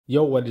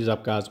Yo, what is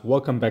up guys?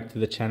 Welcome back to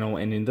the channel,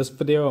 and in this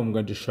video I'm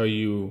going to show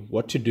you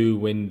what to do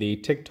when the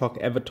TikTok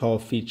avatar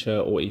feature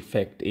or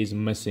effect is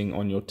missing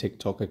on your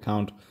TikTok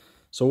account.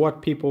 So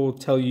what people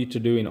tell you to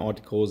do in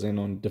articles and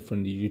on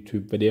different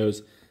YouTube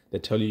videos, they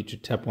tell you to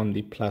tap on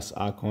the plus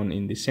icon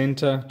in the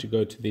center to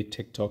go to the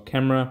TikTok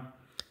camera,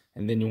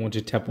 and then you want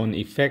to tap on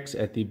effects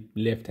at the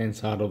left hand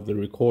side of the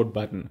record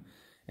button.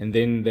 And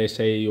then they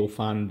say you'll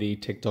find the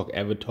TikTok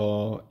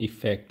avatar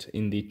effect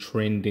in the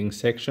trending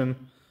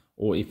section.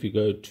 Or if you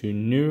go to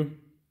new,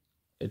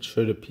 it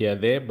should appear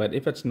there. But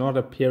if it's not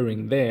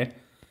appearing there,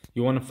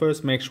 you want to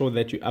first make sure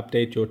that you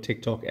update your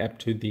TikTok app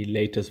to the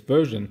latest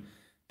version.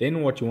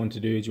 Then what you want to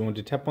do is you want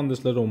to tap on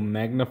this little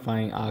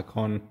magnifying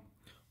icon,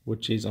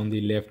 which is on the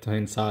left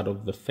hand side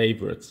of the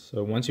favorites.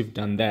 So once you've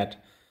done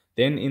that,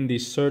 then in the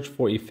search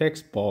for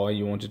effects bar,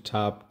 you want to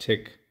type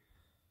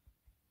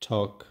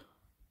TikTok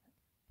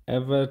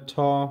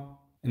avatar.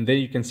 And then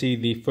you can see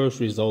the first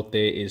result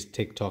there is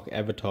TikTok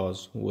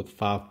avatars with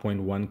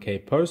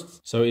 5.1k posts.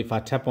 So if I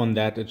tap on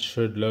that, it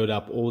should load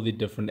up all the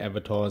different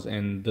avatars,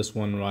 and this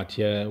one right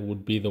here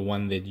would be the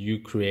one that you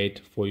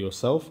create for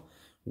yourself.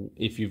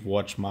 If you've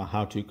watched my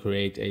how to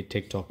create a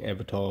TikTok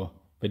avatar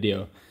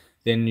video,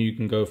 then you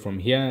can go from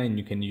here and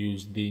you can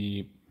use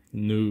the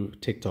new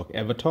TikTok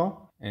avatar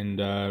and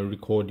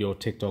record your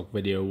TikTok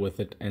video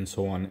with it, and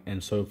so on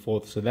and so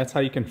forth. So that's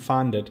how you can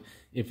find it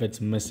if it's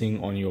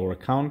missing on your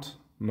account.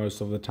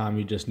 Most of the time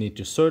you just need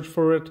to search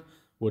for it,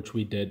 which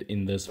we did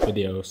in this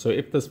video. So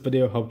if this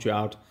video helped you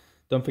out,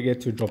 don't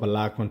forget to drop a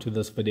like onto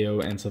this video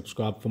and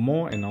subscribe for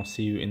more, and I'll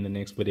see you in the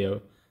next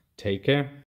video. Take care.